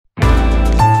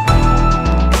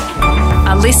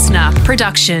listener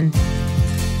production.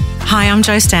 Hi, I'm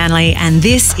Jo Stanley, and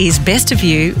this is Best of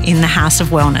You in the House of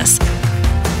Wellness.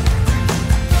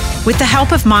 With the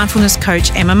help of mindfulness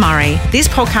coach Emma Murray, this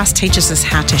podcast teaches us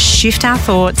how to shift our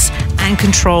thoughts and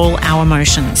control our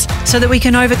emotions so that we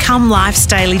can overcome life's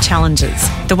daily challenges,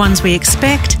 the ones we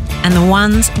expect and the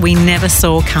ones we never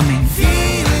saw coming.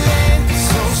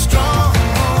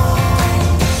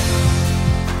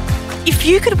 If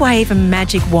you could wave a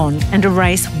magic wand and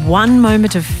erase one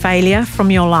moment of failure from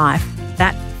your life,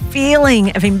 that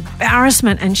feeling of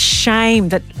embarrassment and shame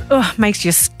that makes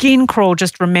your skin crawl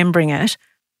just remembering it,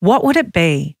 what would it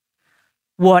be?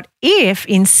 What if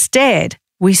instead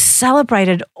we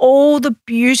celebrated all the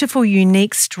beautiful,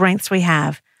 unique strengths we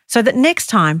have so that next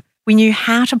time we knew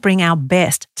how to bring our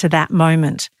best to that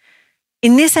moment?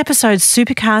 In this episode,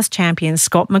 Supercars champion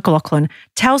Scott McLaughlin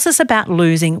tells us about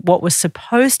losing what was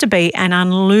supposed to be an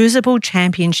unlosable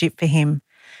championship for him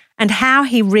and how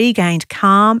he regained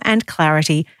calm and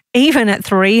clarity even at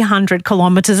 300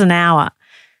 kilometres an hour.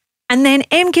 And then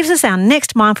Em gives us our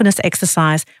next mindfulness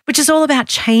exercise, which is all about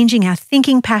changing our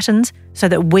thinking patterns so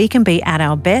that we can be at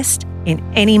our best in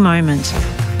any moment.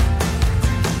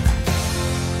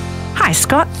 Hi,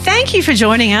 Scott. Thank you for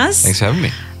joining us. Thanks for having me.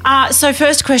 So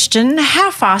first question, how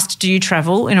fast do you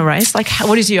travel in a race? Like,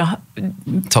 what is your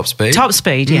top speed? Top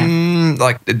speed, yeah.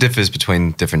 It differs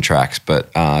between different tracks,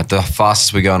 but the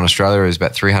fastest we go in Australia is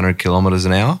about 300 kilometres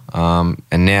an hour.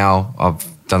 And now I've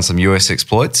done some US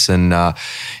exploits, and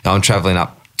I'm travelling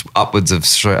upwards of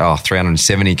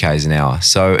 370 k's an hour.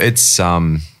 So it's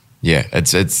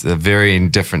it's a varying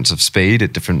difference of speed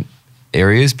at different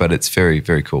areas, but it's very,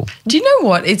 very cool. Do you know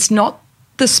what? It's not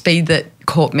the speed that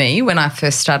caught me when I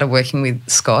first started working with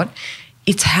Scott.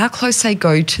 It's how close they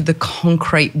go to the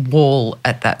concrete wall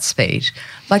at that speed.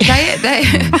 Like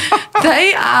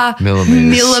they are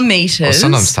millimetres. Or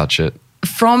sometimes touch it.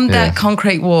 From that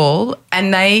concrete wall,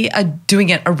 and they are doing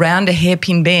it around a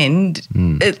hairpin bend.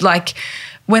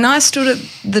 When I stood at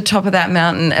the top of that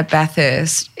mountain at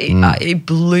Bathurst, it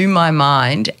blew my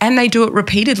mind. And they do it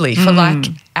repeatedly for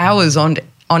hours on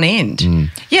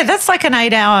end. Yeah, that's like an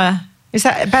 8-hour. Is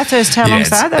that Bathurst? How long is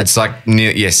that? It's like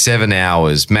 7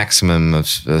 hours, maximum of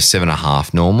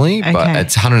 7.5 normally, but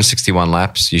it's 161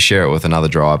 laps. You share it with another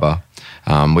driver,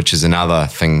 which is another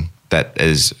thing that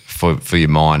is for your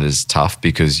mind is tough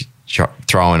because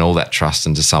throwing all that trust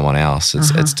into someone else,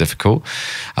 it's difficult.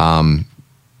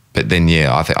 But then,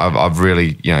 I think I've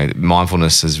really,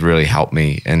 mindfulness has really helped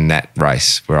me in that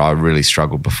race where I really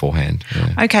struggled beforehand.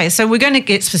 Yeah. Okay, so we're going to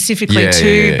get specifically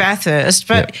to Bathurst,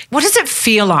 but what does it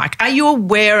feel like? Are you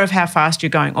aware of how fast you're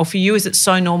going? Or for you, is it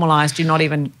so normalised you're not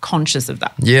even conscious of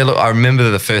that? Yeah, look, I remember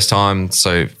the first time,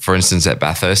 so for instance at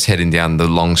Bathurst, heading down the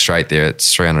long straight there,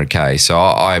 it's 300k. So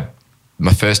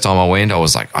my first time I went, I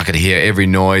was like, I could hear every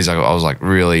noise. I was like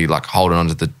really like holding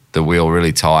onto the wheel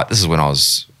really tight. This is when I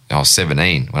was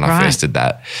 17 when I first did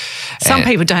that. Some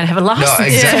people don't have a license. No,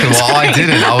 exactly. Well, I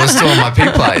didn't. I was still on my P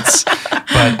plates.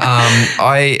 But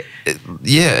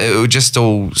it would just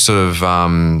all sort of,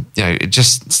 it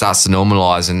just starts to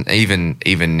normalise. And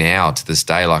even now to this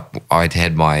day, like I'd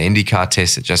had my IndyCar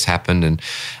test that just happened, and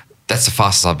that's the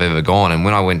fastest I've ever gone. And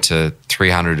when I went to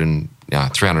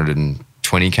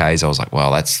 320 Ks, I was like, well,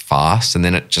 that's fast. And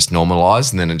then it just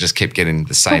normalised, and then it just kept getting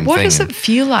the same thing. What does it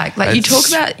feel like? Like you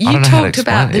talked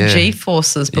about the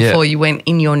G-forces before you went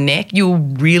in your neck. You were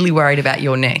really worried about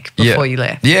your neck before you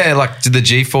left. Yeah, like the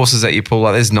G-forces that you pull,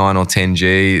 like there's 9 or 10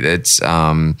 G. It's,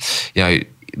 the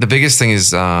biggest thing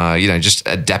is, just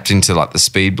adapting to like the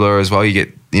speed blur as well. You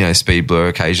get, speed blur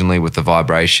occasionally with the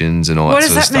vibrations and all that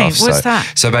sort of stuff. What does that mean? What's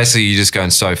that? So basically you're just going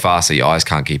so fast that your eyes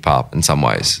can't keep up in some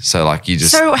ways. So like you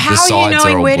just, so how the are you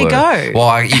knowing where to go?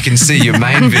 Well, you can see your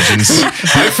main visions.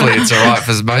 Hopefully it's all right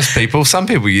for most people. Some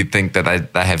people you'd think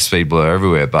that they have speed blur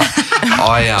everywhere, but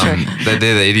they're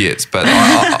the idiots. But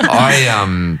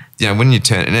when you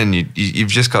turn it in, you've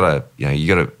just got to, you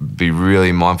got to be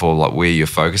really mindful of like where your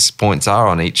focus points are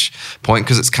on each point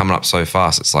because it's coming up so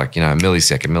fast. It's like,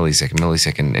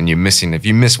 millisecond, and you're missing. If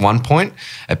you miss one point,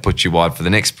 it puts you wide for the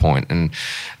next point. And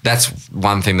that's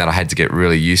one thing that I had to get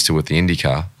really used to with the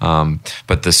IndyCar.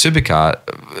 But the supercar,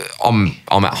 I'm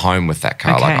at home with that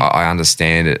car. Okay. Like I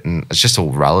understand it, and it's just all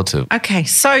relative. Okay,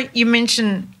 so you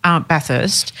mentioned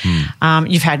Bathurst.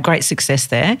 You've had great success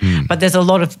there, but there's a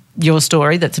lot of your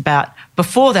story that's about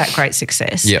before that great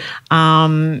success. Yep.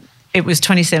 It was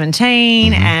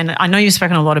 2017, and I know you've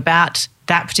spoken a lot about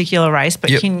that particular race, but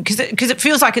because it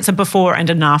feels like it's a before and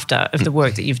an after of the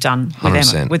work that you've done with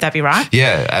 100%. Emma. Would that be right?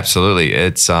 Yeah, absolutely.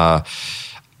 It's I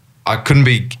couldn't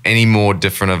be any more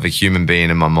different of a human being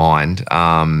in my mind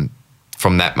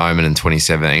from that moment in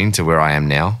 2017 to where I am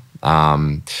now.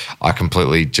 I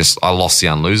completely I lost the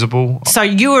unlosable. So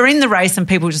you were in the race and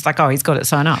people were just like, oh, he's got it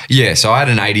sewn up. Yeah, so I had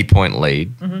an 80-point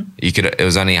lead. It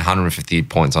was only 150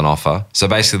 points on offer. So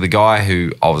basically the guy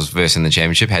who I was versing in the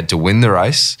championship had to win the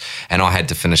race and I had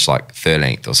to finish like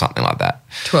 13th or something like that.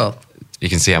 12th. You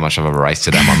can see how much I've erased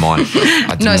it out of my mind.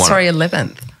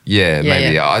 11th. Yeah,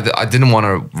 maybe. Yeah. I didn't want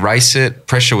to race it.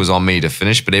 Pressure was on me to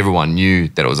finish, but everyone knew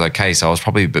that it was okay. So I was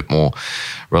probably a bit more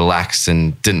relaxed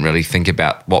and didn't really think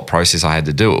about what process I had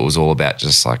to do. It was all about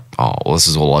just like, oh, well, this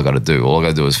is all I got to do. All I got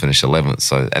to do is finish 11th.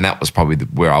 So, and that was probably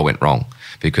where I went wrong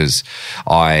because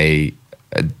I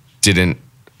didn't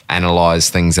analyze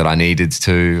things that I needed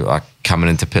to, like coming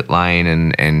into pit lane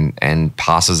and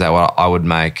passes that I would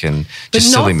make and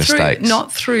just silly mistakes.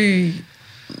 Not through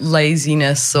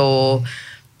laziness or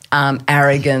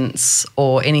arrogance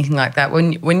or anything like that.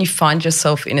 When you find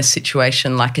yourself in a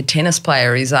situation like a tennis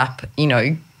player is up,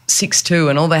 6-2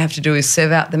 and all they have to do is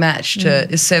serve out the match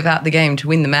serve out the game to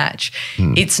win the match.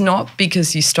 It's not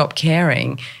because you stop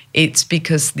caring. It's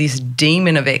because this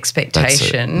demon of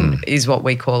expectation is what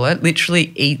we call it,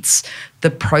 literally eats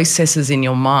the processes in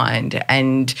your mind.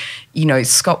 And,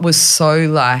 Scott was so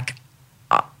like,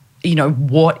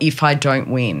 what if I don't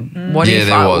win? What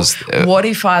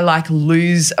if I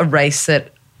lose a race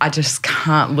that I just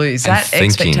can't lose? That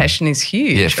expectation is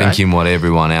huge. Yeah, right? thinking what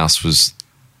everyone else was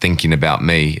thinking about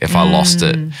me if I lost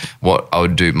it, what I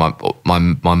would do.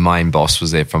 My main boss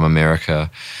was there from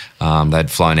America.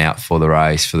 They'd flown out for the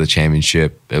race, for the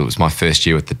championship. It was my first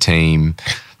year with the team.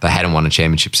 They hadn't won a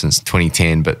championship since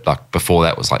 2010, but like before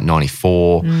that was like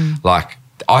 94. Like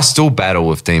I still battle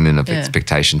with demon of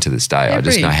expectation to this day. I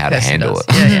just know how to handle it.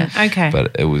 Yeah. Okay.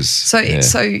 But it was so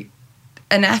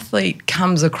an athlete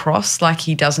comes across like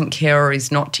he doesn't care or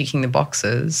he's not ticking the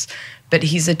boxes, but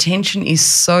his attention is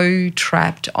so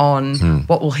trapped on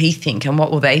what will he think and what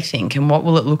will they think and what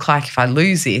will it look like if I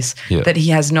lose this that he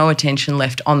has no attention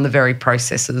left on the very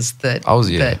processes that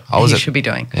he should be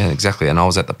doing. Yeah, exactly. And I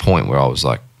was at the point where I was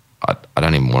like, I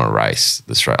don't even want to race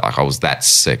this race. Like I was that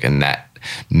sick and that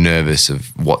nervous of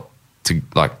what to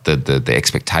like the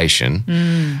expectation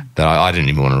that I didn't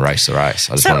even want to race the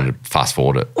race. I just wanted to fast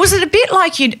forward it. Was it a bit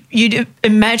like you'd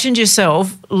imagined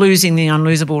yourself losing the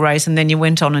unlosable race and then you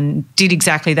went on and did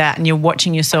exactly that and you're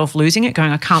watching yourself losing it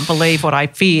going, I can't believe what I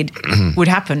feared would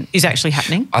happen is actually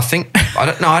happening?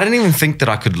 I didn't even think that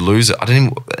I could lose it.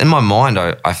 In my mind,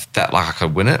 I felt like I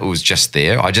could win it. It was just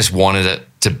there. I just wanted it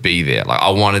to be there. Like I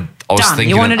was thinking,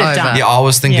 you wanted it done. Yeah, I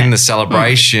was thinking the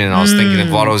celebration. I was thinking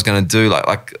of what I was going to do.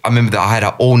 Like I remember that I had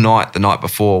it all night the night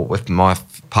before with my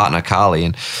partner Carly,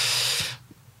 and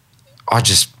I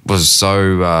just was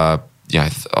so. I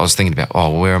was thinking about,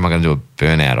 where am I going to do a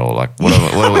burnout or like what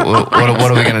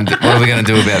are we going to do? What are we going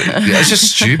to do about it? It's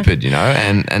just stupid,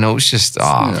 and it was just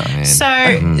man.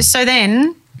 So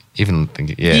then. Even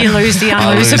thinking, you lose the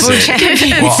unlosable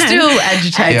champion. It still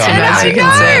agitates you.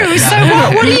 I know.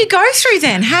 So what do you go through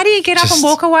then? How do you get up and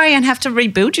walk away and have to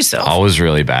rebuild yourself? I was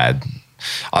really bad.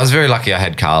 I was very lucky I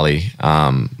had Carly,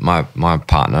 my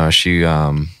partner. She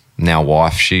now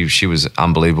wife. She was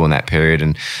unbelievable in that period,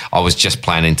 and I was just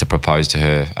planning to propose to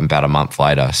her about a month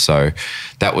later. So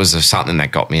that was something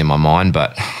that got me in my mind,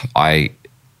 but I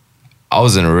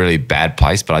was in a really bad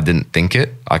place, but I didn't think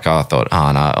it. Like I thought, no,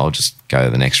 I'll just go to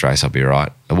the next race. I'll be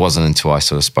right. It wasn't until I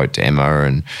sort of spoke to Emma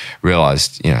and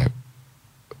realised,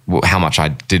 how much I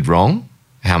did wrong,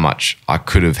 how much I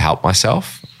could have helped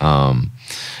myself,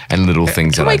 and little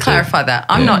things that I did. Can we clarify that?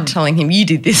 I'm not telling him you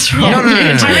did this wrong. No.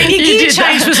 I mean, your gear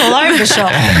change was all over the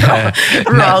shop.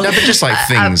 No, but just like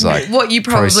things like what you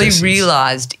probably processes.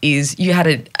 realised is you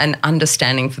had an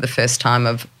understanding for the first time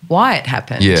of why it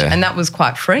happened. Yeah. And that was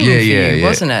quite freeing for you,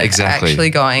 wasn't it? Exactly. Actually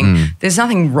going, there's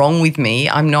nothing wrong with me.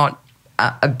 I'm not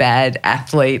a bad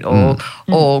athlete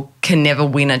or can never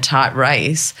win a tight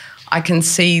race. I can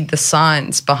see the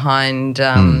science behind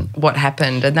what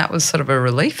happened, and that was sort of a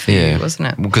relief for you, wasn't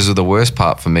it? Because the worst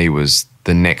part for me was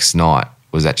the next night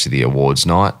was actually the awards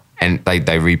night, and they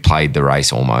replayed the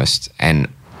race almost, and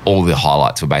all the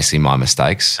highlights were basically my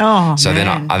mistakes. Oh, so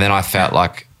man. then I felt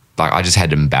like I just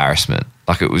had embarrassment.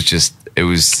 Like it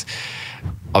was.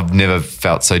 I've never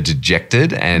felt so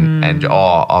dejected, and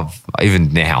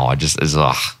even now I just is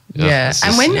Yeah,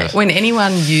 and when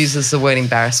anyone uses the word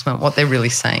embarrassment, what they're really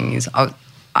saying is, I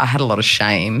had a lot of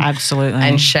shame. Absolutely.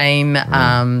 And shame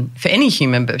for any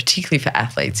human, but particularly for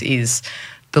athletes, is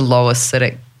the lowest that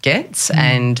it gets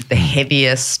and the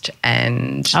heaviest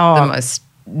and the most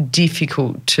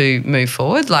difficult to move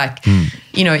forward. Like,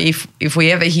 if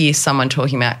we ever hear someone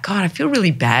talking about, God, I feel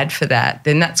really bad for that,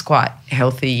 then that's quite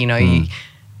healthy.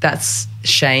 that's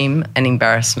shame and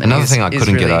embarrassment. Another thing I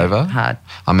couldn't really get over. Hard.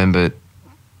 I remember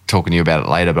talking to you about it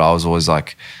later, but I was always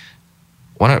like,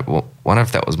 wonder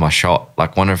if that was my shot.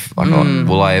 Like, wonder if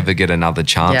will I ever get another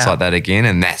chance like that again?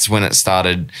 And that's when it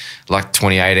started. Like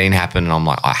 2018 happened, and I'm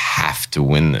like, I have to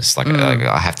win this. Like,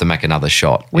 I have to make another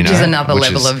shot. Which is another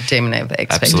level of demon of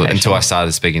expectation. Absolutely. Until I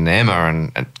started speaking to Emma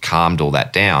and calmed all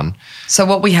that down. So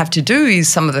what we have to do is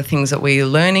some of the things that we're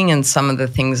learning and some of the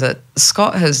things that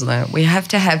Scott has learned, we have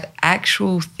to have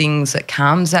actual things that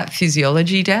calms that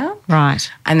physiology down.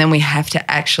 Right. And then we have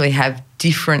to actually have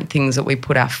different things that we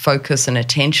put our focus and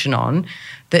attention on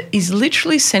that is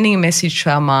literally sending a message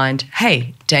to our mind,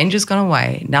 hey, danger's gone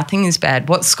away, nothing is bad.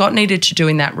 What Scott needed to do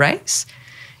in that race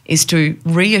is to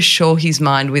reassure his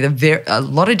mind with a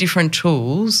lot of different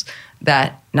tools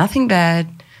that nothing bad,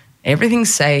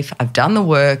 everything's safe, I've done the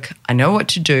work, I know what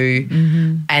to do,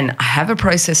 and I have a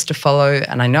process to follow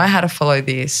and I know how to follow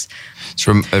this. It's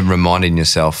reminding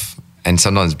yourself, and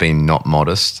sometimes being not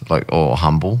modest, like, or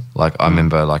humble. Like, I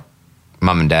remember, like,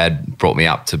 Mum and Dad brought me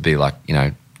up to be like, you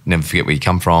know, never forget where you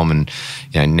come from and,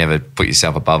 you know, never put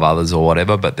yourself above others or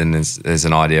whatever. But then there's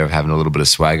an idea of having a little bit of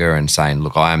swagger and saying,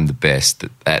 look, I am the best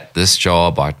at this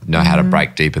job. I know how to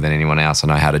brake deeper than anyone else. I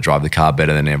know how to drive the car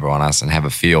better than everyone else and have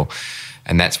a feel.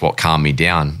 And that's what calmed me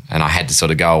down. And I had to sort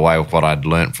of go away with what I'd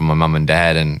learnt from my mum and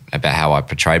dad and about how I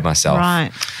portrayed myself.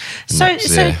 Right. So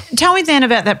tell me then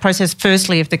about that process,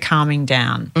 firstly, of the calming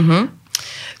down. Mm-hmm.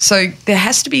 So there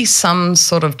has to be some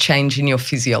sort of change in your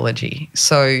physiology.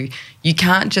 So you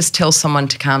can't just tell someone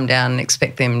to calm down and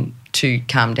expect them to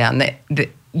calm down.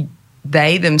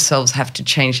 They themselves have to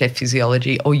change their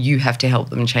physiology, or you have to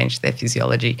help them change their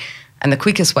physiology. And the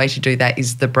quickest way to do that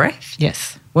is the breath.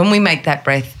 Yes. When we make that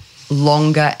breath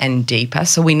longer and deeper,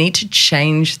 so we need to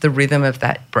change the rhythm of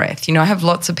that breath. You know, I have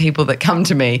lots of people that come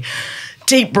to me,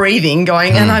 deep breathing,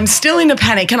 going, and I'm still in a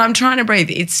panic and I'm trying to breathe.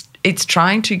 It's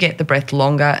trying to get the breath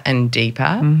longer and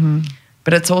deeper,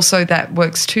 but it's also that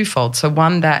works twofold. So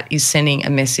one, that is sending a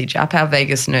message up our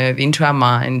vagus nerve into our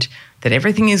mind that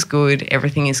everything is good,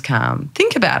 everything is calm.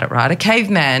 Think about it, right? A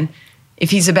caveman,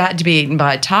 if he's about to be eaten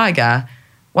by a tiger,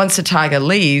 once the tiger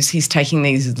leaves, he's taking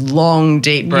these long,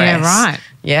 deep breaths. Yeah, right.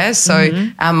 Yeah,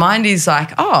 so our mind is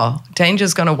like, oh,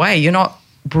 danger's gone away. You're not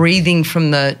breathing from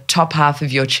the top half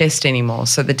of your chest anymore,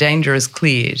 so the danger is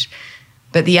cleared.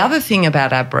 But the other thing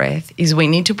about our breath is we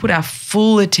need to put our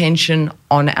full attention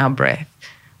on our breath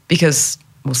because,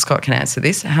 well, Scott can answer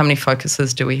this. How many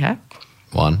focuses do we have?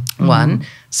 One.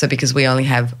 So because we only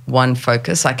have one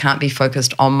focus, I can't be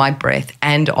focused on my breath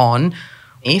and on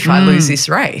if I lose this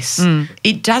race.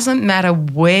 It doesn't matter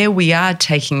where we are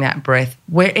taking that breath,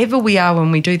 wherever we are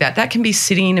when we do that. That can be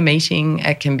sitting in a meeting.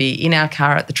 It can be in our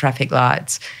car at the traffic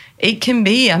lights. It can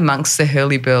be amongst the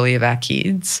hurly-burly of our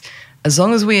kids. As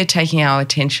long as we are taking our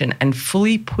attention and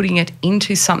fully putting it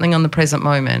into something on the present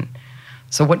moment.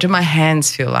 So what do my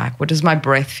hands feel like? What does my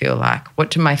breath feel like?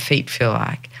 What do my feet feel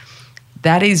like?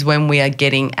 That is when we are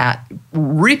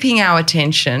ripping our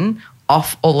attention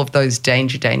off all of those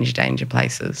danger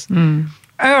places. All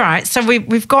right. So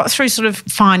we've got through sort of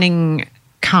finding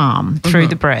calm through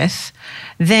the breath.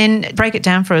 Then break it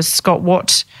down for us, Scott,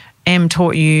 what Em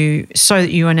taught you so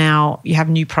that you have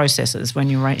new processes when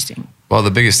you're racing. Well,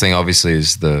 the biggest thing obviously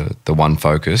is the one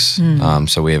focus.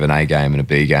 So we have an A game and a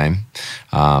B game.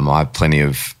 I have plenty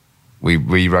of,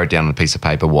 we wrote down on a piece of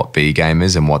paper what B game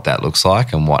is and what that looks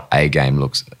like and what A game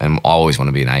looks, and I always want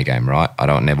to be an A game, right?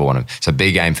 Never want to. So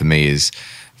B game for me is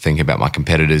thinking about my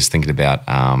competitors, thinking about,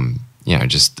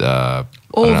 just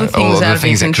all the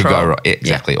things that could go right.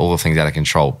 Exactly, all the things out of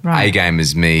control. Right. A game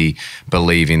is me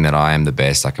believing that I am the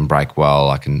best, I can brake well,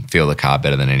 I can feel the car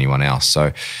better than anyone else.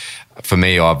 So for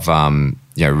me, I've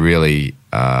really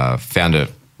found a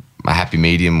happy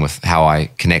medium with how I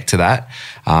connect to that.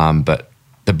 But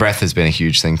the breath has been a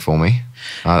huge thing for me.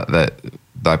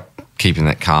 That keeping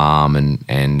that calm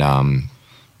and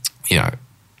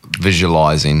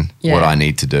visualizing what I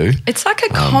need to do. It's like a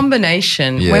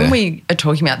combination. When we are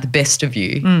talking about the best of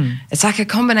you, it's like a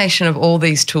combination of all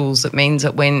these tools. That means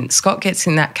that when Scott gets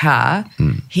in that car,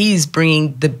 he is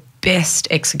bringing the best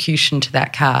execution to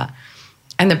that car.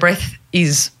 And the breath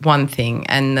is one thing,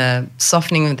 and the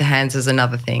softening of the hands is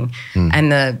another thing,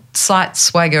 and the slight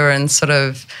swagger and sort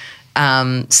of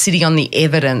sitting on the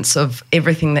evidence of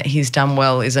everything that he's done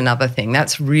well is another thing.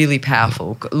 That's really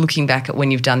powerful, looking back at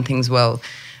when you've done things well.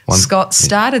 Scott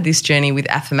started this journey with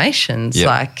affirmations,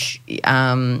 which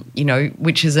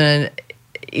is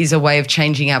a way of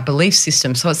changing our belief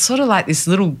system. So it's sort of like this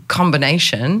little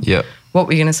combination. Yeah. What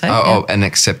were you going to say? And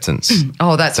acceptance.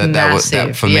 That's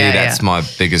massive. For me, that's my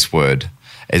biggest word,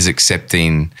 is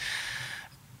accepting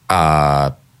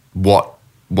what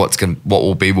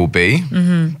will be will be.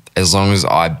 Mm-hmm. As long as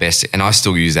and I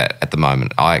still use that at the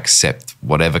moment. I accept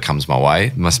whatever comes my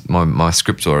way. My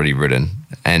script's already written,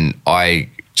 and I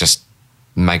just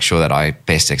make sure that I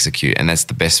best execute. And that's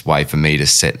the best way for me to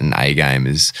set an A game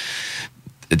is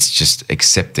it's just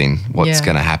accepting what's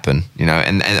going to happen, you know.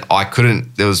 And I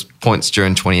couldn't. There was points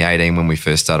during 2018 when we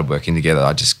first started working together.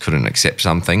 I just couldn't accept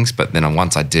some things, but then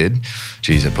once I did,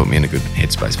 geez, it put me in a good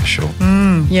headspace for sure.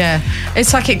 Yeah,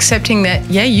 it's like accepting that.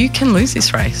 Yeah, you can lose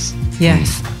this race.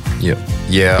 Yes.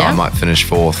 Yeah. I might finish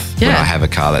fourth when I have a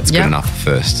car that's good enough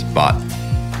for first. But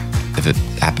if it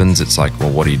happens, it's like, well,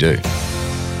 what do you do?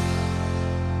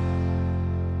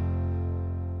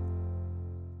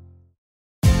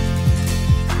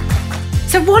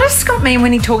 So what does Scott mean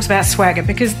when he talks about swagger?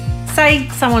 Because say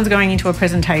someone's going into a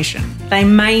presentation, they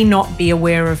may not be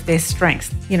aware of their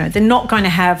strengths. You know, they're not going to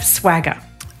have swagger.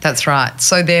 That's right.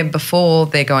 So before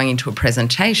they're going into a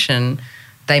presentation,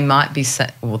 they might be,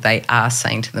 they are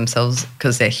saying to themselves,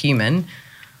 because they're human,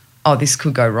 oh, this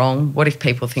could go wrong. What if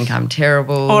people think I'm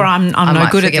terrible? Or I'm no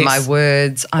good at this. I might forget my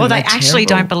words. Or they actually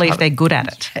don't believe they're good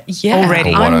at it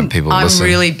already. Why don't people listen? I'm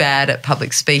really bad at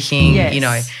public speaking, you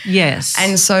know. Yes.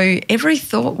 And so every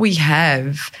thought we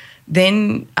have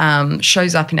then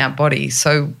shows up in our body.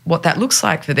 So what that looks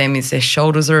like for them is their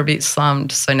shoulders are a bit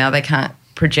slumped, so now they can't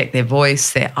project their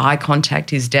voice, their eye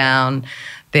contact is down,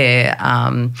 their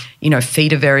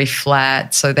feet are very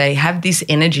flat, so they have this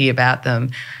energy about them.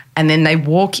 And then they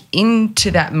walk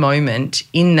into that moment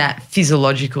in that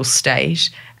physiological state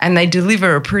and they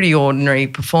deliver a pretty ordinary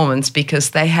performance because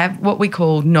they have what we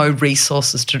call no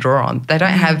resources to draw on. They don't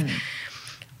have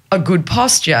a good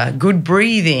posture, good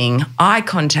breathing, eye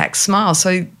contact, smile.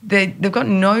 So they've got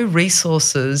no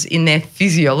resources in their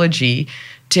physiology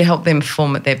to help them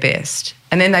perform at their best.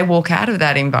 And then they walk out of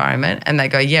that environment and they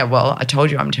go, yeah, well, I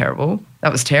told you I'm terrible.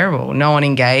 That was terrible. No one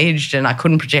engaged and I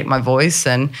couldn't project my voice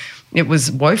and it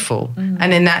was woeful.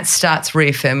 And then that starts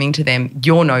reaffirming to them,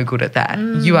 you're no good at that.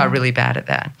 You are really bad at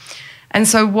that. And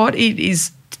so what it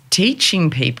is teaching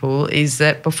people is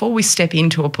that before we step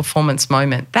into a performance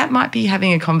moment, that might be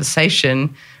having a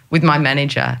conversation with my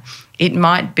manager. It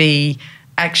might be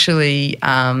actually,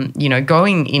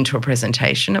 going into a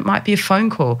presentation. It might be a phone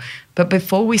call. But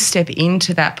before we step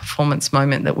into that performance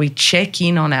moment, that we check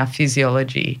in on our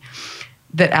physiology,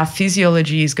 that our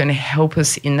physiology is going to help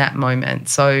us in that moment.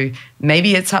 So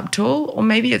maybe it's up tall or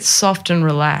maybe it's soft and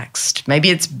relaxed. Maybe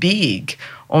it's big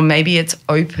or maybe it's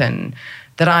open,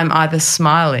 that I'm either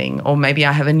smiling or maybe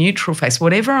I have a neutral face.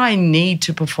 Whatever I need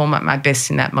to perform at my best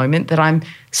in that moment, that I'm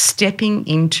stepping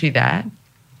into that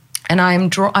and I'm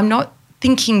not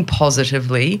thinking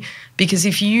positively, because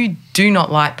if you do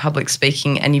not like public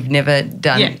speaking and you've never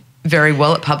done very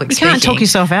well at public speaking. You can't talk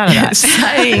yourself out of that.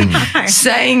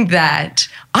 saying that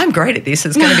I'm great at this,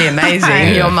 it's going to be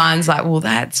amazing. Your mind's like, well,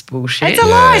 that's bullshit. It's a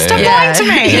lie. Stop lying to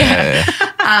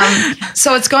me.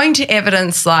 So it's going to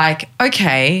evidence like,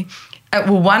 okay,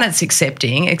 one, it's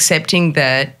accepting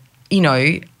that,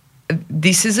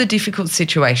 this is a difficult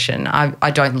situation. I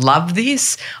don't love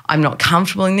this. I'm not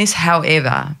comfortable in this.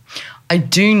 However, I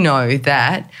do know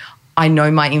that I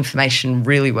know my information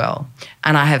really well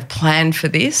and I have planned for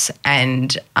this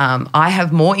and I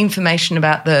have more information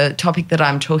about the topic that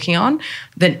I'm talking on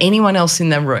than anyone else in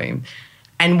the room.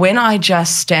 And when I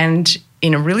just stand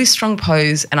in a really strong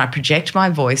pose and I project my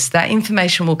voice, that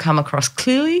information will come across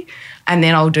clearly and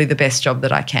then I'll do the best job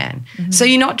that I can. Mm-hmm. So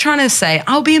you're not trying to say,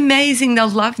 I'll be amazing, they'll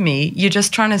love me. You're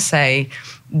just trying to say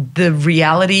the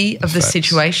reality of the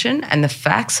situation and the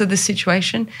facts of the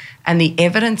situation, and the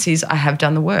evidence is I have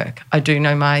done the work. I do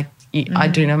know my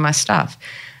stuff.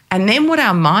 And then what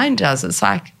our mind does, it's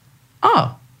like,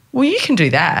 oh, well, you can do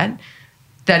that.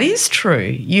 That is true.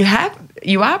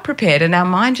 You are prepared, and our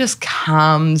mind just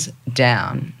calms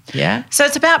down. Yeah. So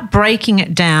it's about breaking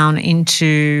it down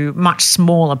into much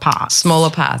smaller parts. Smaller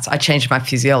parts. I change my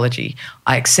physiology.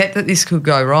 I accept that this could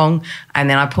go wrong, and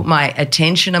then I put my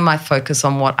attention and my focus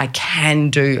on what I can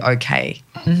do okay.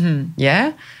 Mm-hmm.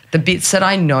 Yeah. The bits that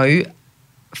I know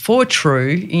for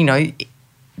true,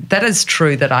 that is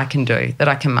true that I can do, that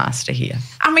I can master here.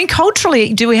 I mean,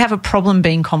 culturally, do we have a problem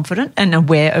being confident and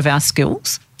aware of our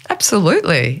skills?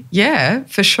 Absolutely. Yeah,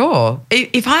 for sure.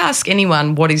 If I ask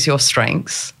anyone, what is your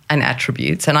strengths and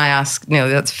attributes, and I ask,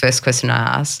 that's the first question I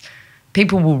ask,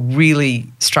 people will really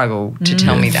struggle to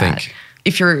tell me that.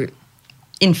 If you're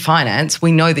in finance,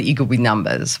 we know that you're good with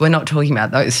numbers. We're not talking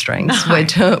about those strengths.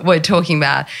 No. We're talking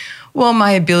about,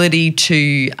 my ability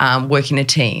to work in a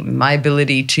team, my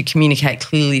ability to communicate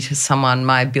clearly to someone,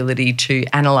 my ability to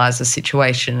analyse a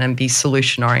situation and be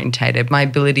solution orientated, my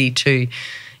ability to,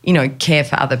 care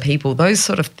for other people, those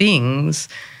sort of things,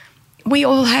 we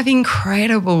all have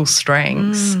incredible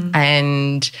strengths.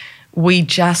 And we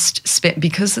just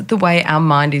because of the way our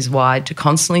mind is wired to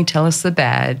constantly tell us the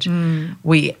bad,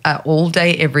 we are all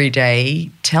day, every day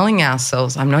telling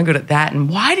ourselves, I'm no good at that. And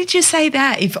why did you say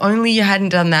that? If only you hadn't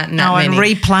done that and that many. And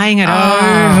replaying it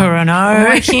over and over.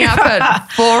 Waking up at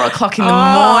 4 o'clock in the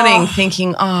morning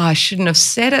thinking, I shouldn't have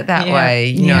said it that way,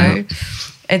 you know.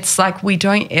 It's like we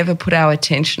don't ever put our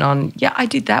attention on, I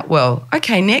did that well.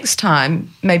 Okay, next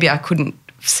time maybe I couldn't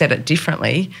have said it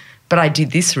differently, but I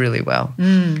did this really well.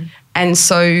 And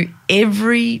so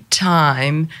every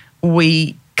time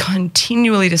we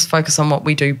continually just focus on what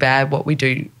we do bad, what we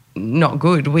do not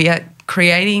good, we are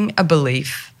creating a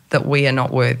belief that we are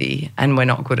not worthy and we're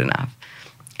not good enough.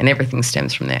 And everything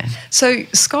stems from there. So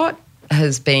Scott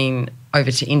has been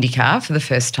over to IndyCar for the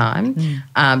first time,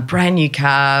 brand new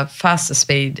car, faster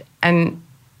speed, and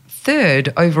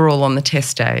third overall on the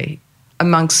test day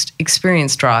amongst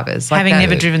experienced drivers. Having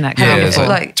never driven that car before.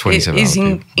 Like 27 it is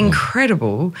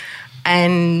incredible.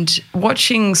 And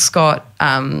watching Scott,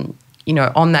 on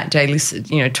that day,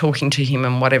 talking to him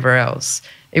and whatever else,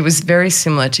 it was very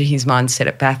similar to his mindset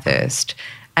at Bathurst.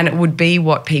 And it would be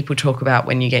what people talk about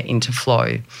when you get into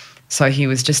flow. So he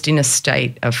was just in a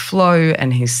state of flow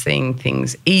and he's seeing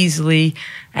things easily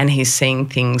and he's seeing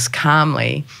things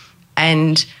calmly.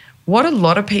 And what a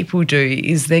lot of people do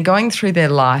is they're going through their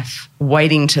life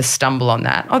waiting to stumble on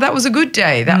that. Oh, that was a good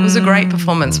day. That was a great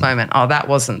performance moment. Oh, that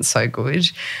wasn't so good.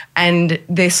 And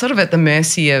they're sort of at the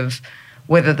mercy of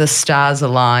whether the stars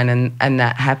align and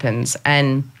that happens.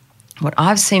 And what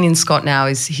I've seen in Scott now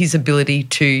is his ability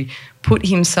to put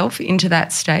himself into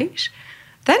that state.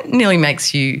 That nearly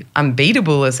makes you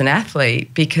unbeatable as an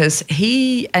athlete because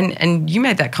he, and you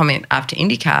made that comment after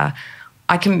IndyCar,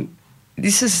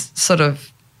 this is sort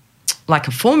of like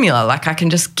a formula, like I can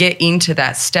just get into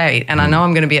that state and I know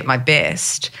I'm going to be at my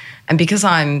best. And because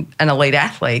I'm an elite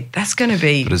athlete, that's going to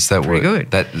be pretty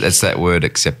good. That's that word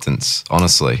acceptance,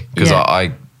 honestly. Because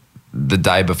the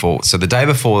day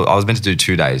before I was meant to do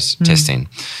 2 days testing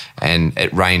and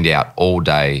it rained out all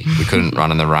day. We couldn't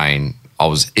run in the rain. I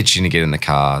was itching to get in the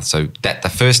car. So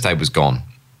the first day was gone.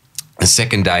 The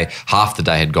second day, half the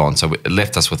day had gone. So it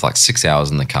left us with like 6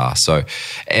 hours in the car. So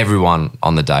everyone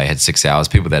on the day had 6 hours.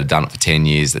 People that had done it for 10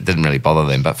 years, that didn't really bother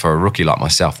them. But for a rookie like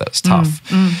myself, that was tough.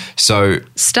 So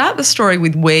start the story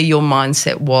with where your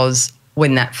mindset was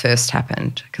when that first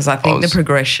happened. Because I think the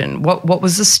progression, what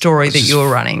was the story that you were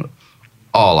running?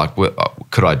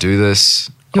 Could I do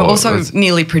this? You're also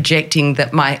nearly projecting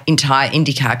that my entire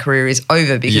IndyCar career is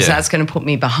over because that's going to put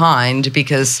me behind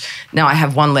because now I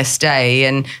have one less day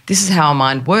and this is how our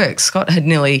mind works. Scott had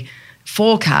nearly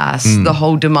forecast the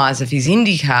whole demise of his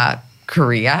IndyCar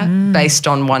career based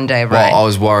on 1 day of rain. Well, I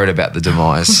was worried about the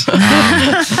demise. But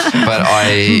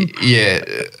I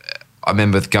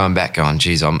remember going back going,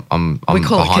 geez, I'm we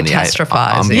call behind it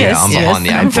catastrophizing. I'm behind the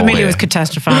 8 ball. I'm familiar with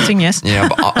catastrophizing, yes. Yeah,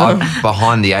 but I'm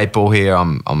behind the 8 ball here.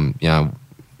 I'm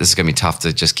this is going to be tough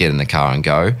to just get in the car and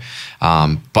go.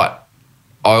 But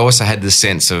I also had this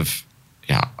sense of,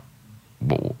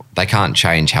 they can't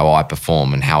change how I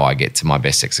perform and how I get to my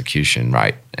best execution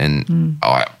rate. And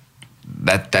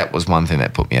that was one thing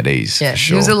that put me at ease, for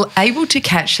sure. He was able to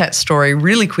catch that story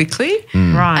really quickly.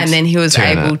 Right. And then he was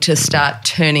able to start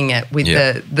turning it with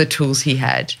the tools he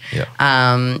had.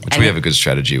 Yeah. Which we have a good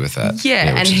strategy with that.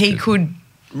 Yeah, and he could...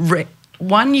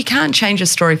 you can't change a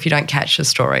story if you don't catch a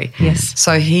story. Yes.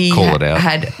 So he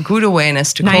had good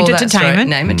awareness to call that story.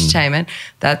 Name entertainment.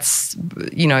 That's,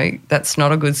 that's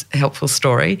not a good, helpful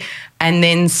story. And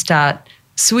then start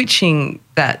switching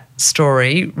that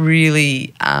story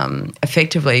really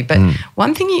effectively. But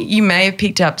one thing you may have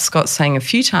picked up Scott saying a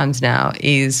few times now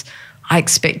is, I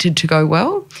expected to go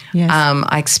well. Yes.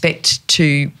 I expect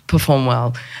to perform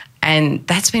well. And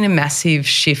that's been a massive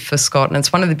shift for Scott. And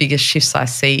it's one of the biggest shifts I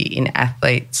see in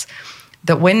athletes,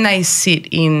 that when they sit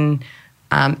in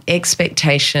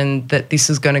expectation that this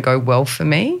is going to go well for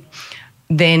me,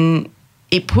 then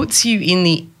it puts you in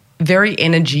the very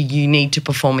energy you need to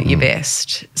perform at your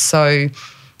best. So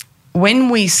when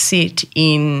we sit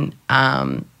in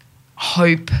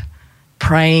hope,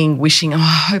 praying, wishing, I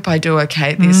hope I do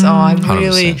okay at this. I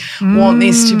really want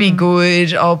this to be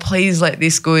good. Oh, please let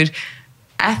this good.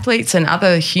 Athletes and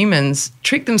other humans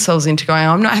trick themselves into going,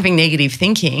 I'm not having negative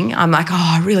thinking. I'm like,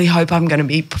 I really hope I'm going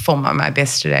to perform at my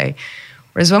best today.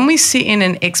 Whereas when we sit in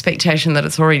an expectation that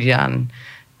it's already done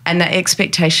and that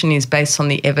expectation is based on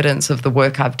the evidence of the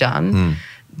work I've done,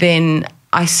 then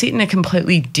I sit in a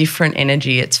completely different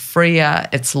energy. It's freer,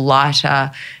 it's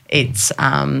lighter, it's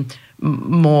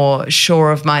more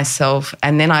sure of myself,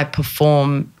 and then I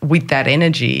perform with that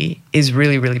energy is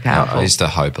really, really powerful. I used to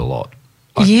hope a lot.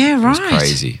 Yeah, right. It was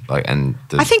crazy.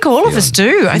 I think all of us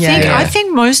do. I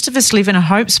think most of us live in a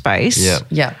hope space. Yeah.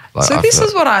 Yeah. Like, so this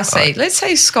is what I say. Let's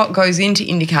say Scott goes into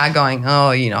IndyCar going,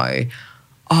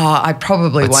 I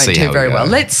probably won't do very well.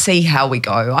 Let's see how we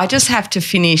go. I just have to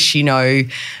finish,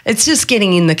 it's just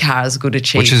getting in the car is a good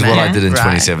achievement. Which is what I did in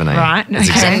 2017. Right. That's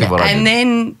exactly what I did. And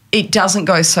then it doesn't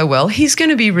go so well. He's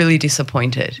going to be really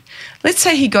disappointed. Let's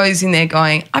say he goes in there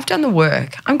going, I've done the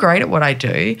work. I'm great at what I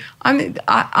do.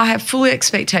 I have full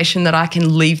expectation that I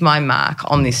can leave my mark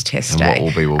on this test day. And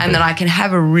what will be. That I can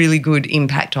have a really good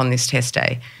impact on this test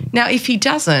day. Now, if he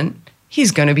doesn't,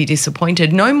 he's going to be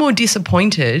disappointed. No more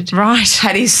disappointed. Right.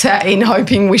 Had he sat in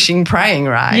hoping, wishing, praying,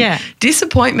 right? Yeah.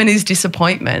 Disappointment is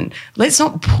disappointment. Let's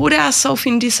not put ourselves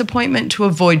in disappointment to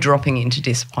avoid dropping into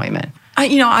disappointment.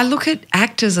 I look at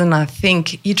actors and I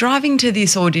think you're driving to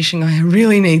this audition going, I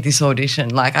really need this audition.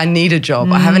 Like, I need a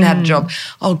job. I haven't had a job.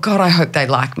 Oh, God, I hope they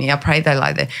like me. I pray they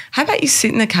like that. How about you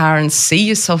sit in the car and see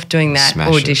yourself doing that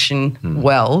audition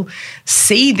well,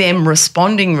 see them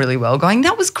responding really well, going,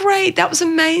 that was great. That was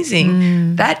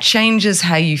amazing. That changes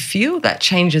how you feel. That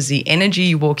changes the energy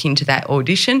you walk into that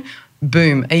audition.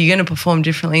 Boom. Are you going to perform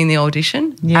differently in the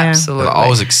audition? Yeah. Absolutely. I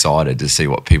was excited to see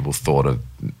what people thought of,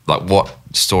 like, what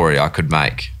story I could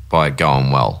make by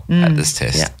going well at this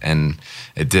test. Yeah. And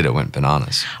it did. It went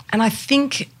bananas. And I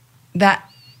think that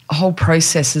whole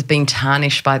process has been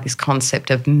tarnished by this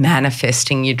concept of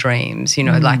manifesting your dreams,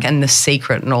 and The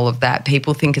Secret and all of that.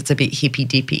 People think it's a bit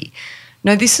hippy-dippy.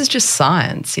 No, this is just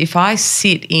science. If I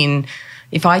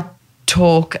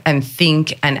talk and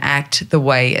think and act the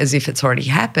way as if it's already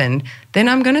happened, then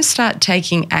I'm going to start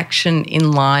taking action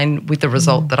in line with the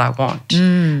result that I want.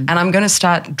 And I'm going to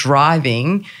start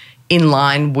driving in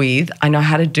line with, I know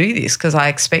how to do this because I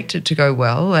expect it to go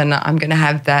well, and I'm going to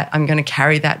have that, I'm going to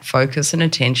carry that focus and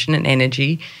attention and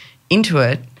energy into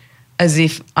it as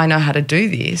if I know how to do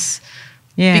this.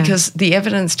 Yeah. Because the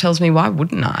evidence tells me, why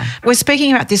wouldn't I? We're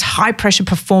speaking about this high-pressure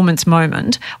performance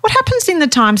moment. What happens in the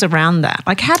times around that?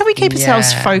 Like, how do we keep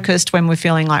ourselves focused when we're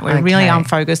feeling like we're really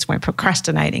unfocused, we're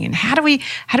procrastinating? And how do we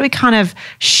kind of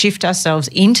shift ourselves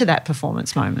into that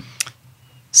performance moment?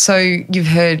 So you've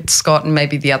heard Scott and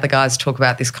maybe the other guys talk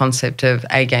about this concept of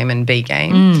A game and B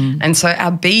game. And so our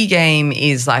B game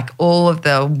is like all of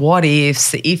the what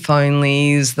ifs, the if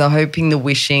onlys, the hoping, the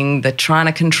wishing, the trying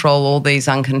to control all these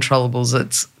uncontrollables.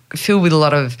 It's filled with a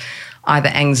lot of either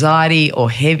anxiety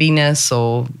or heaviness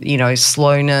or,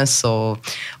 slowness or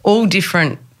all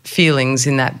different feelings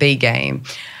in that B game.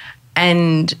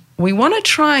 And we want to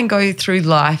try and go through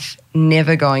life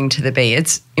never going to the B.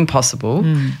 It's impossible,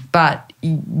 but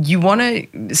you want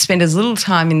to spend as little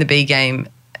time in the B game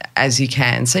as you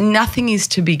can. So nothing is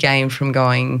to be gained from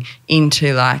going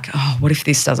into like, oh, what if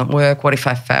this doesn't work? What if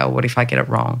I fail? What if I get it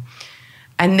wrong?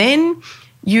 And then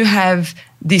you have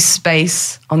this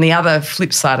space on the other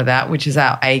flip side of that, which is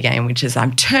our A game, which is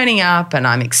I'm turning up and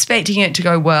I'm expecting it to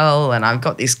go well and I've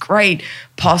got this great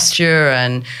posture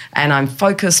and I'm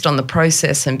focused on the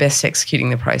process and best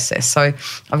executing the process. So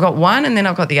I've got one and then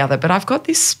I've got the other, but I've got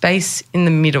this space in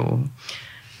the middle.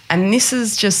 And this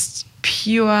is just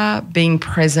pure being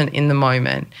present in the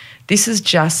moment. This is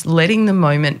just letting the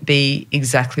moment be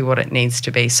exactly what it needs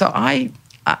to be. So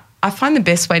I find the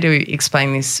best way to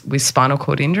explain this with spinal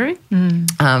cord injury.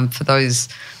 For those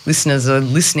listeners who are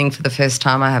listening for the first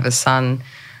time, I have a son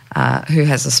who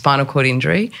has a spinal cord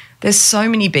injury. There's so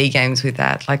many B games with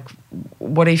that. Like,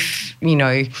 what if, he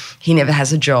never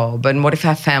has a job? And what if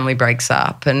our family breaks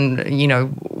up? And,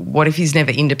 what if he's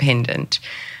never independent?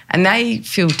 And they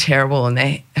feel terrible and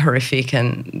they're horrific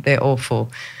and they're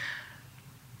awful.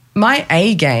 My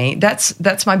A game,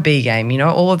 that's my B game,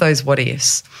 all of those what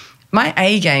ifs. My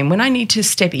A game, when I need to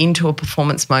step into a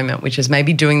performance moment, which is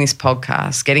maybe doing this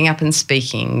podcast, getting up and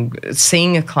speaking,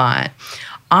 seeing a client,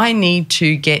 I need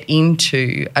to get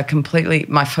into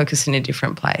my focus in a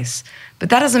different place. But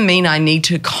that doesn't mean I need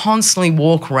to constantly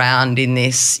walk around in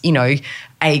this,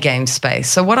 A game space.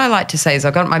 So what I like to say is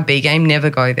I've got my B game, never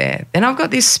go there. Then I've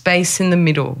got this space in the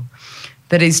middle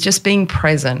that is just being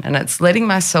present, and it's letting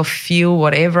myself feel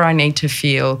whatever I need to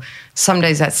feel. Some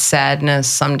days that's sadness,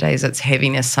 some days it's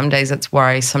heaviness, some days it's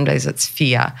worry, some days it's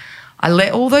fear. I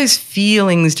let all those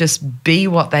feelings just be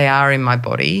what they are in my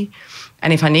body.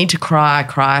 And if I need to cry, I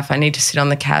cry. If I need to sit on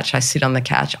the couch, I sit on the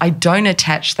couch. I don't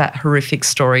attach that horrific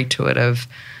story to it of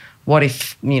what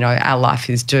if, our life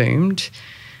is doomed.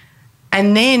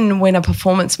 And then when a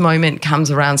performance moment comes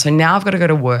around, so now I've got to go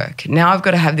to work. Now I've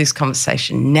got to have this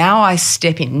conversation. Now I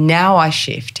step in. Now I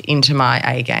shift into my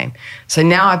A game. So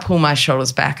now I pull my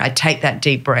shoulders back. I take that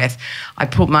deep breath. I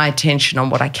put my attention on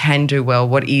what I can do well,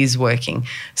 what is working.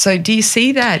 So do you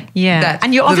see that? Yeah.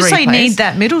 And you obviously need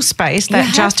that middle space,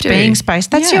 that just being space.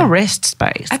 That's your rest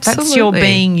space. Absolutely. That's your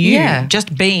being you. Yeah.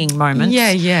 Just being moments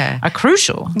are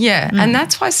crucial. Yeah. And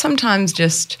that's why sometimes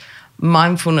just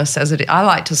mindfulness I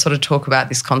like to sort of talk about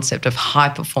this concept of high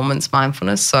performance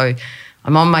mindfulness. So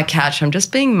I'm on my couch, I'm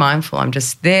just being mindful. I'm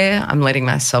just there, I'm letting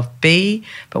myself be.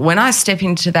 But when I step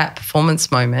into that performance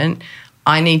moment,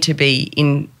 I need to be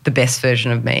in the best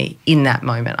version of me in that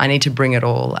moment. I need to bring it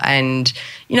all. And,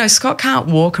 Scott can't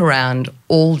walk around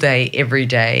all day, every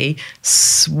day,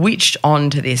 switched on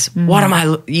to this. What am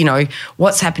I,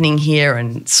 what's happening here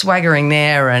and swaggering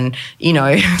there and,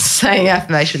 saying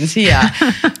affirmations here.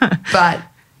 But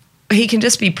he can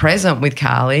just be present with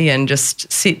Carly and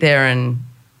just sit there and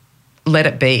let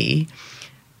it be.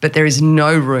 But there is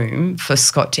no room for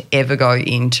Scott to ever go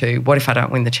into, what if I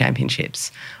don't win the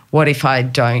championships? What if I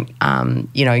don't,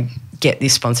 get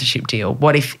this sponsorship deal?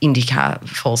 What if IndyCar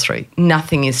falls through?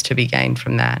 Nothing is to be gained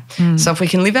from that. So if we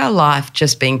can live our life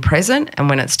just being present, and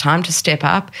when it's time to step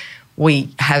up,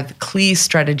 we have clear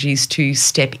strategies to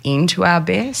step into our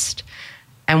best,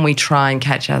 and we try and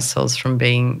catch ourselves from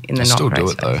being in the not great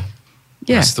space. Still do it though.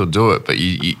 Yeah, I still do it, but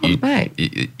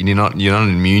you're not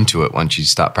immune to it once you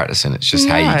start practicing. It's just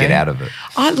how you get out of it.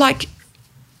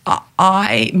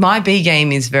 My B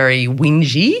game is very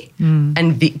whingy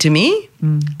and victimy,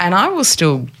 and I will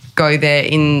still go there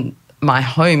in my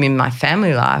home, in my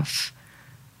family life,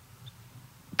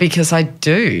 because I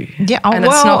do. Yeah, and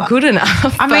it's not good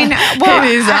enough. I mean, it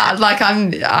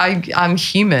is I'm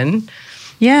human.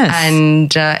 Yes.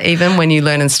 And even when you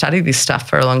learn and study this stuff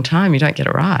for a long time, you don't get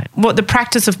it right. What the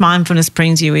practice of mindfulness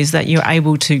brings you is that you're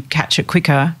able to catch it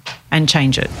quicker and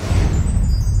change it.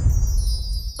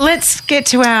 Let's get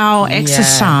to our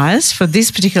exercise for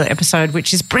this particular episode,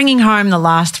 which is bringing home the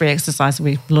last 3 exercises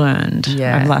we've learned over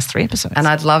the last 3 episodes. And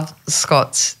I'd love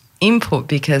Scott's input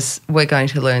because we're going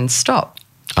to learn stop.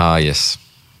 Yes.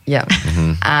 Yeah.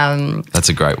 Mm-hmm. That's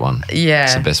a great one. Yeah.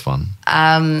 It's the best one.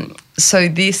 So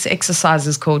this exercise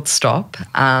is called Stop,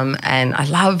 and I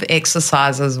love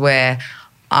exercises where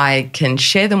I can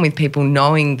share them with people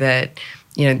knowing that,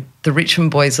 the Richmond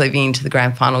boys leading into the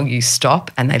grand final used Stop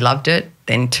and they loved it.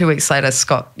 Then 2 weeks later,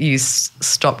 Scott used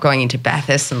Stop going into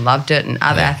Bathurst and loved it, and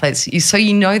other athletes. So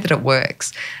you know that it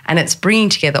works, and it's bringing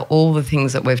together all the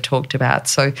things that we've talked about.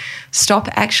 So Stop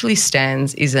actually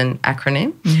is an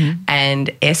acronym, and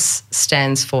S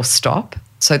stands for stop.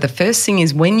 So the first thing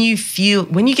is when you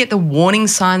get the warning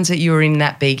signs that you're in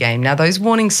that B game. Now those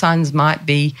warning signs might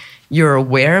be you're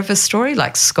aware of a story,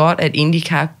 like Scott at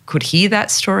IndyCar could hear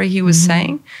that story he was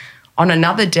saying. On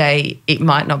another day, it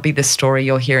might not be the story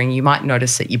you're hearing. You might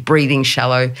notice that you're breathing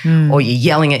shallow or you're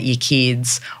yelling at your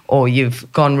kids or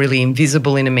you've gone really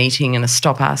invisible in a meeting and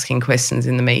stop asking questions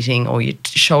in the meeting or your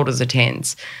shoulders are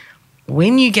tense.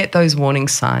 When you get those warning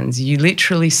signs, you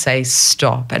literally say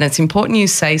stop. And it's important you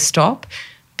say stop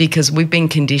because we've been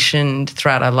conditioned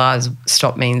throughout our lives,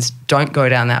 stop means don't go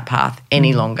down that path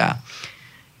any longer.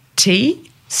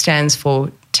 T stands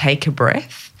for take a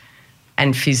breath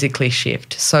and physically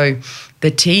shift. So the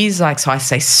T is so I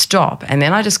say stop and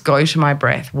then I just go to my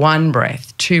breath, 1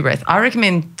 breath, 2 breaths. I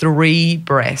recommend 3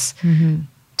 breaths,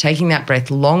 taking that breath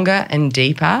longer and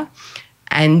deeper.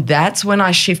 And that's when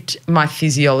I shift my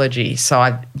physiology. So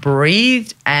I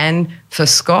breathed, and for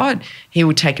Scott, he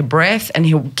will take a breath and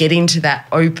he'll get into that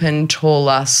open,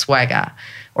 taller swagger.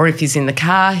 Or if he's in the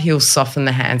car, he'll soften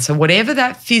the hand. So whatever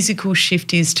that physical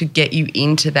shift is to get you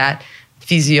into that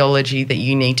physiology that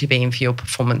you need to be in for your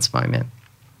performance moment.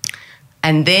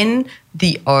 And then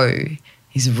the O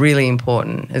is really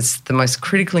important. It's the most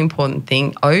critically important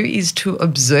thing. O is to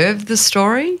observe the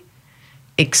story,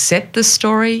 accept the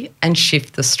story and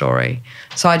shift the story.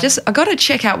 So I got to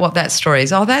check out what that story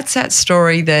is. Oh, that's that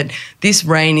story that this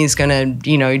rain is going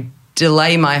to,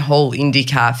 delay my whole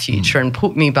IndyCar future and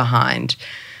put me behind.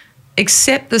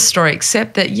 Accept the story,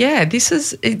 accept that,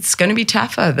 it's going to be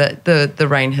tougher that the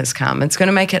rain has come. It's going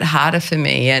to make it harder for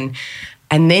me and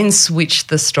then switch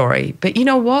the story. But you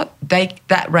know what?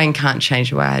 That rain can't change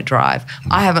the way I drive.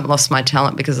 I haven't lost my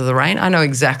talent because of the rain. I know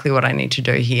exactly what I need to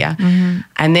do here.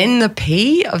 And then the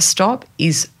P of stop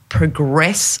is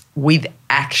progress with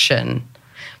action.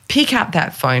 Pick up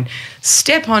that phone,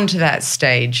 step onto that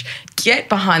stage, get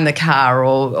behind the car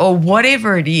or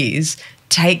whatever it is,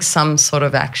 take some sort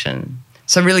of action.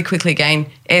 So really quickly again,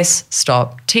 S,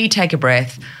 stop, T, take a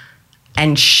breath,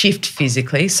 and shift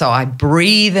physically. So I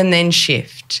breathe and then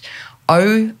shift.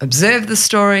 O, observe the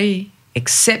story,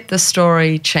 accept the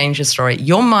story, change the story.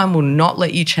 Your mind will not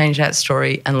let you change that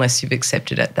story unless you've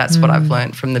accepted it. That's what I've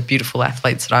learned from the beautiful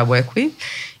athletes that I work with.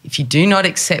 If you do not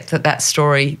accept that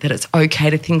story, that it's okay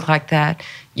to think like that,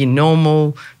 you're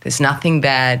normal, there's nothing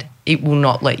bad, it will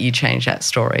not let you change that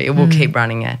story. It will keep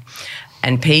running it.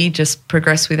 And P, just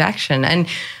progress with action. And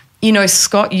you know,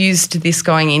 Scott used this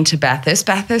going into Bathurst.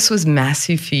 Bathurst was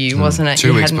massive for you, wasn't it?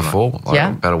 2 weeks before.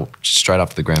 Yeah. About straight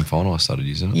after the grand final, I started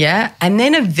using it. Yeah. And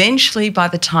then eventually, by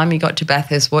the time you got to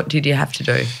Bathurst, what did you have to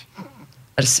do?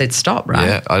 I just said stop, right?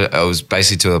 Yeah. I was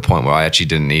basically to the point where I actually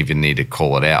didn't even need to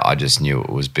call it out. I just knew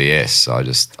it was BS. So I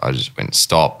just went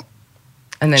stop,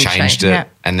 and then changed it. Yeah.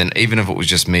 And then even if it was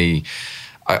just me,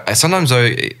 I sometimes though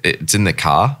it's in the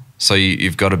car. So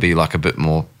you've got to be like a bit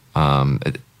more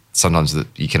sometimes that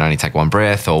you can only take one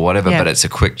breath or whatever, but it's a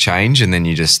quick change. And then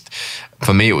you just,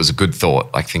 for me, it was a good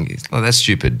thought. Like thinking, oh, that's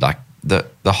stupid. Like the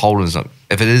Holden's not,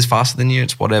 if it is faster than you,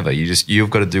 it's whatever. You've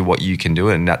got to do what you can do,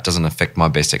 and that doesn't affect my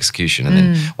best execution. And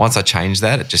then once I changed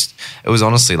that, it was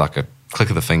honestly like a click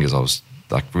of the fingers. I was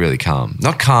like really calm,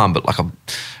 not calm, but like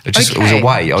it was a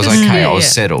way. I was okay. I was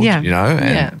settled, you know?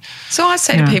 And So I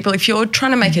say to people, if you're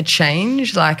trying to make a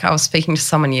change, like I was speaking to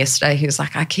someone yesterday who was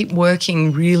like, I keep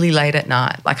working really late at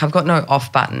night. Like I've got no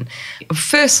off button.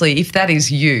 Firstly, if that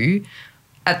is you,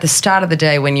 at the start of the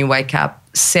day when you wake up,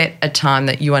 set a time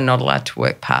that you are not allowed to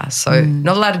work past. So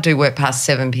not allowed to do work past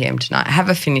 7 p.m. tonight. Have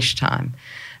a finish time.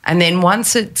 And then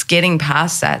once it's getting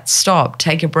past that, stop,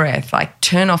 take a breath, like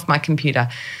turn off my computer.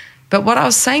 But what I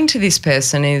was saying to this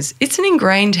person is it's an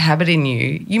ingrained habit in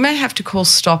you. You may have to call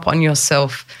stop on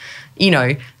yourself,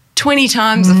 20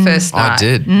 times the first night. I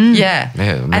did. Yeah.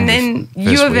 And then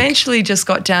you eventually just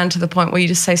got down to the point where you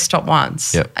just say stop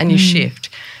once and you shift.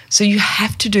 So you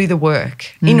have to do the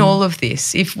work in all of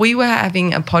this. If we were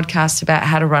having a podcast about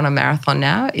how to run a marathon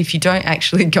now, if you don't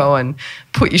actually go and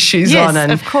put your shoes on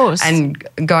of course, and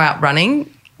go out running,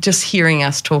 just hearing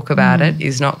us talk about it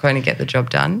is not going to get the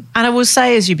job done. And I will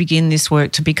say as you begin this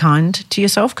work to be kind to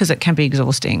yourself because it can be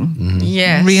exhausting.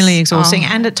 Yes. Really exhausting.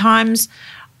 And at times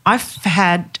I've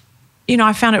had,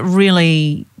 I found it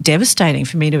really devastating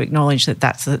for me to acknowledge that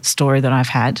that's the story that I've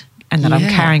had and that I'm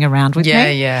carrying around with me.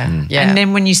 Yeah. And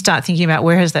then when you start thinking about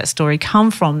where has that story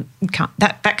come from,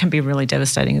 that can be really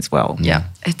devastating as well. Yeah.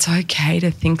 It's okay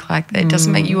to think like that. It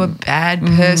doesn't make you a bad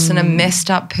person, a messed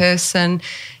up person.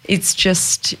 It's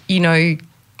just, you're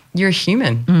a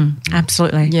human.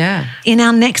 Absolutely. Yeah. In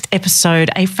our next episode,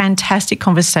 a fantastic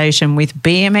conversation with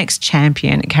BMX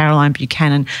champion Caroline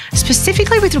Buchanan,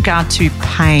 specifically with regard to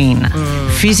pain,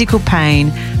 physical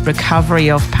pain, recovery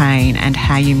of pain, and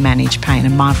how you manage pain.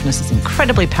 And mindfulness is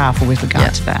incredibly powerful with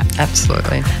regard to that.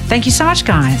 Absolutely. Thank you so much,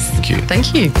 guys. Thank you.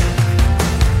 Thank you.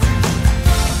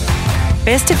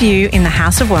 Best of You in the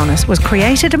House of Wellness was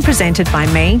created and presented by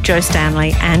me, Jo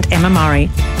Stanley, and Emma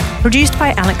Murray. Produced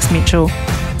by Alex Mitchell.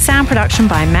 Sound production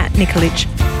by Matt Nikolic.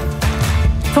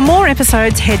 For more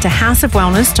episodes, head to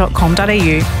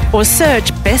houseofwellness.com.au or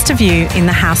search Best of You in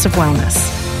the House of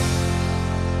Wellness.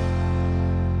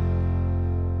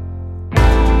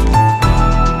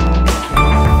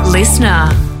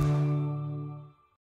 Listener.